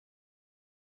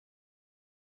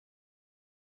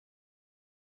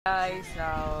Guys,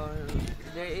 so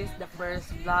there is the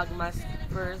first vlogmas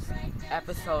first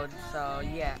episode. So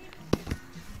yeah,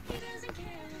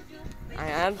 I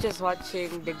am just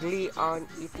watching the Glee on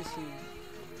etc.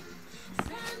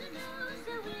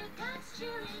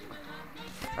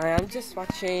 I am just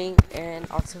watching and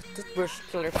also toothbrush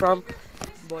killer from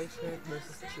boyfriend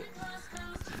versus chick.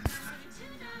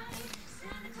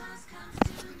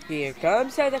 Here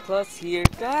comes Santa Claus. Here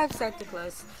comes Santa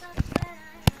Claus.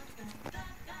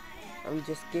 I'm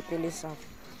just keeping this up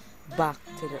back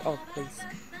to the old place.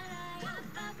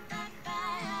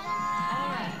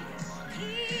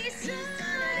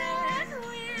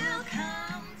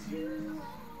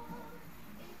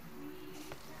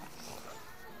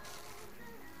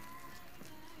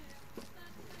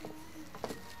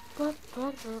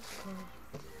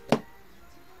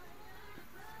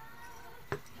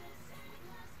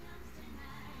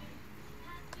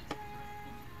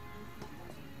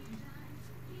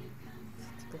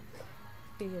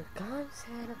 Here comes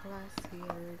Santa Claus,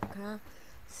 here comes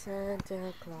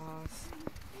Santa Claus,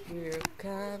 here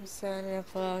comes Santa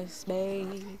Claus,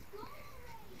 babe.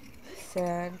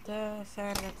 Santa Claus,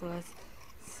 Santa Claus,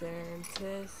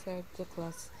 Santa Claus,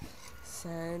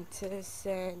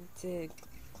 Santa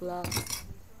Claus,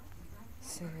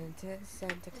 Santa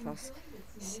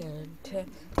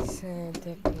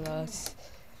Claus,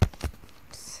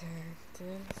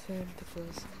 Santa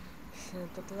Claus.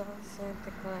 Santa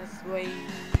Claus, way.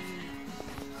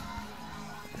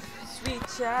 Sweet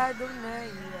shadow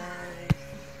night.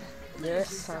 There's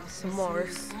some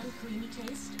s'mores. It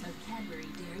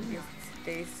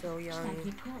tastes so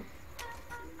yummy.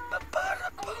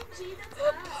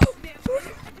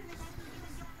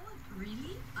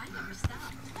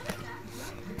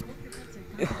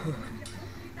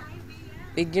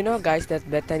 Did you know, guys, that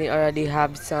Bethany already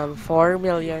have some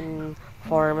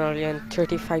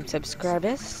 4,035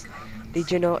 subscribers?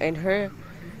 Did you know? And her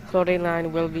clothing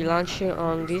line will be launching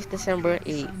on this December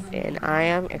 8th, and I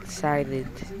am excited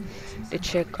to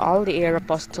check all the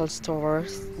Aeropostale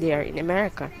stores there in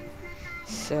America.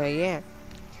 So yeah,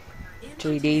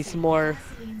 3 days more.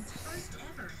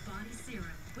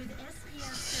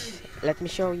 Let me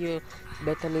show you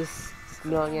Bethany's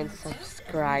million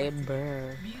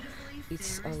subscriber.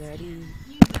 It's already.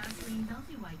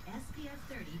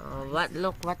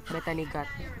 Look what Bethany got.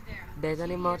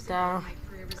 Bethany Mota,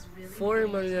 4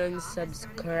 million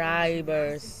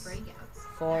subscribers.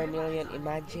 4 million.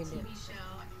 Imagine it.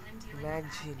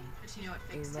 Imagine.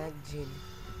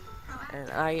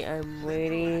 And I am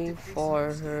waiting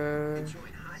for her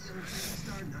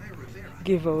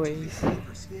giveaways.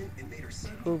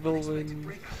 Who will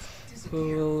win?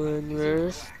 Who will win?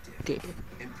 Where's the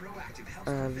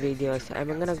videos?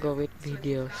 I'm gonna go with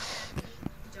videos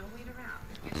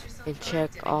and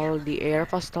check all the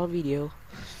Aeropostale video.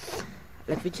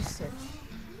 Let me just search.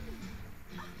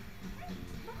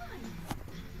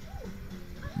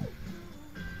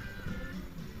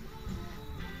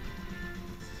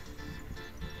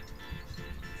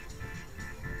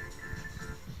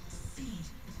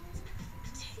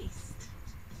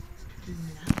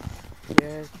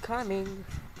 They're coming.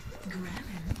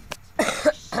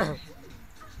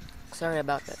 Sorry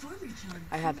about that.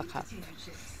 I have a cup.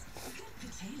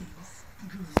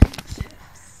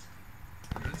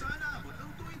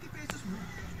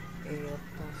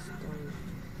 Aeropostale.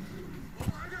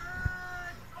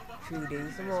 3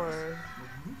 days more.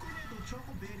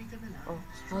 Oh,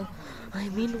 I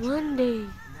mean one day.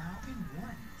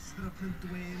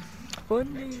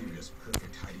 One day.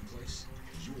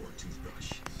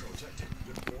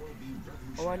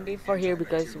 One day for here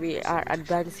because we are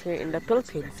advanced here in the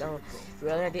Philippines. So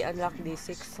we already unlocked the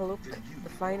 6th look, the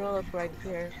final look right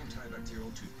here.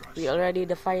 We already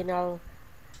the final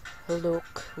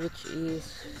look, which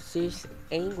is she's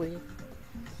angry.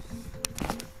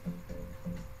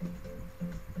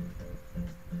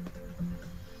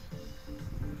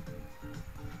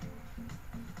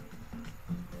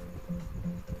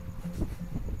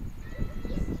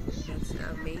 That's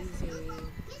amazing.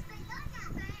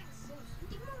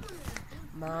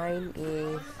 Mine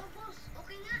is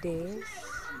this,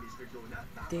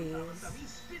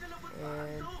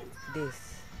 and this.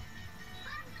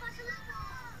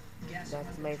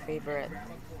 That's my favorite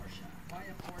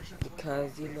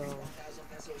because you know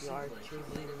you are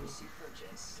choosing.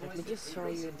 Let me just show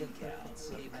you the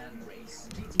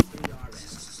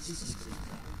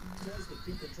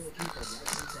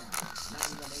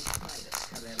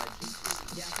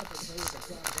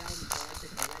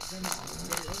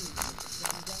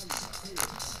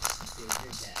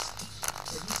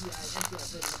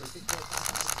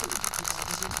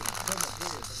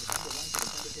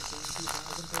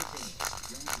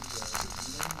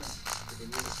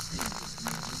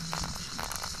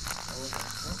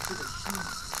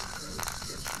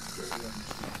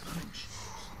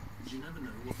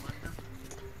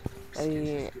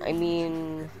I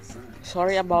mean,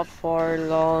 sorry about for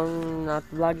long not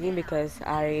vlogging because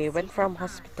I went from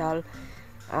hospital.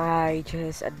 I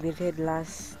just admitted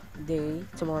last day,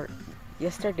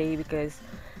 yesterday, because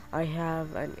I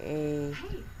have a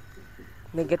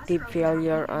negative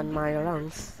failure on my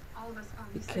lungs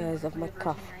because of my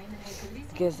cough.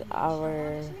 Because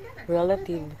our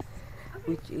relative,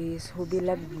 which is who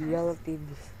beloved relative,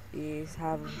 is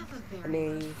have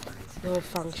a no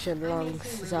function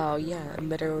lungs. So yeah, I'm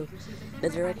better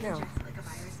right now.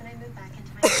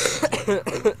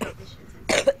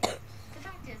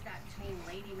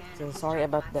 So sorry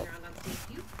about that.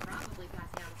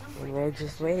 And we're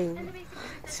just waiting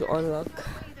to unlock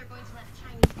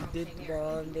the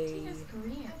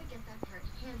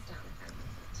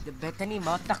Bethany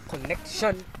Mata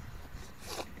collection.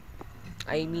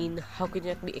 I mean, how could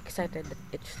you not be excited that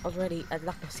it's already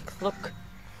unlocked the sixth look?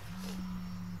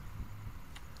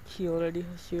 She already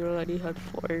had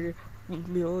 4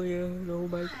 million. Oh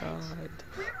my god!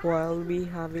 While we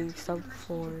having some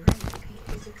fun.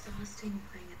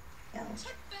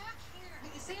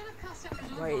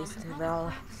 Why is the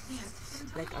bell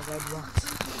like a red wax?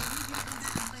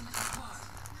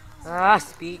 Ah,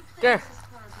 speaker.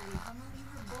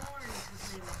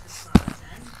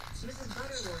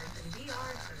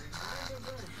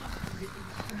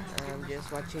 I'm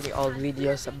just watching the old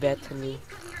videos of Bethany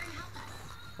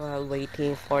while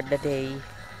waiting for the day.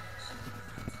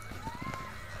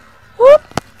 Whoop!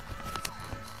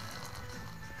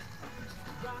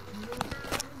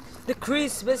 The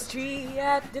Christmas tree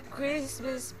at the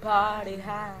Christmas party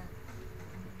high.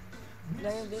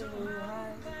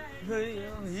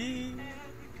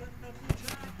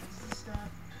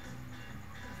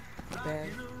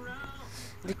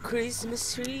 The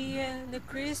Christmas tree and the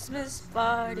Christmas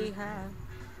party high.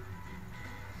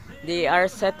 They are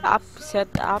set up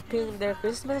in their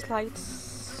Christmas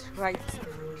lights, right?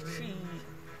 Tree.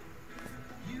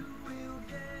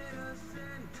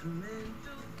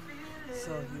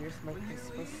 So here's my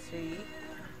Christmas tree.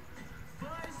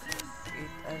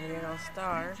 It's a little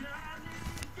star.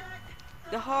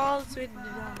 The halls with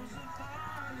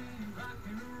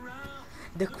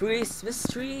the Christmas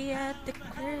tree at the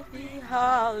creepy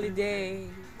holiday.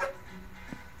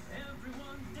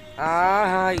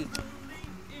 Hi.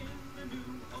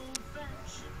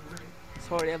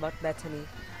 Sorry about Bethany.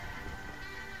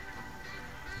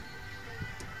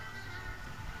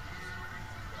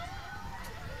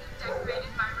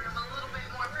 Decorated my room a little bit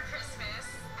more for Christmas.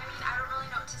 I mean, I don't really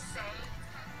know what to say.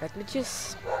 Let me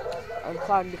just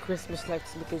unplug the Christmas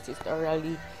lights because it's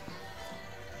already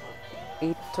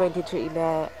 8:23 in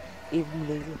the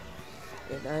evening,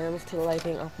 and I am still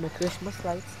lighting up my Christmas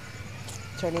lights,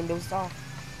 turning those off.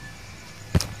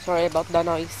 Sorry about the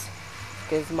noise,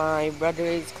 because my brother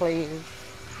is cleaning.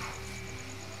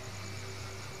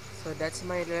 So that's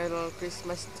my little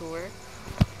Christmas tour.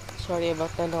 Sorry about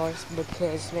the noise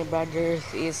because my brother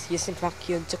is using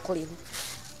vacuum to clean.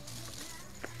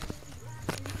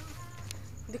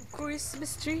 The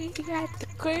Christmas tree at the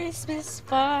Christmas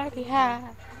party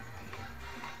hat.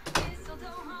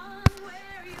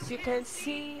 As you can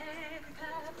see.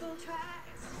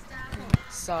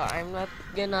 So I'm not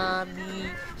gonna be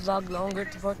vlog longer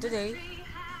for today.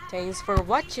 Thanks for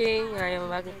watching. I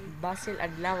am Basil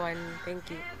Adlawan.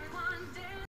 Thank you.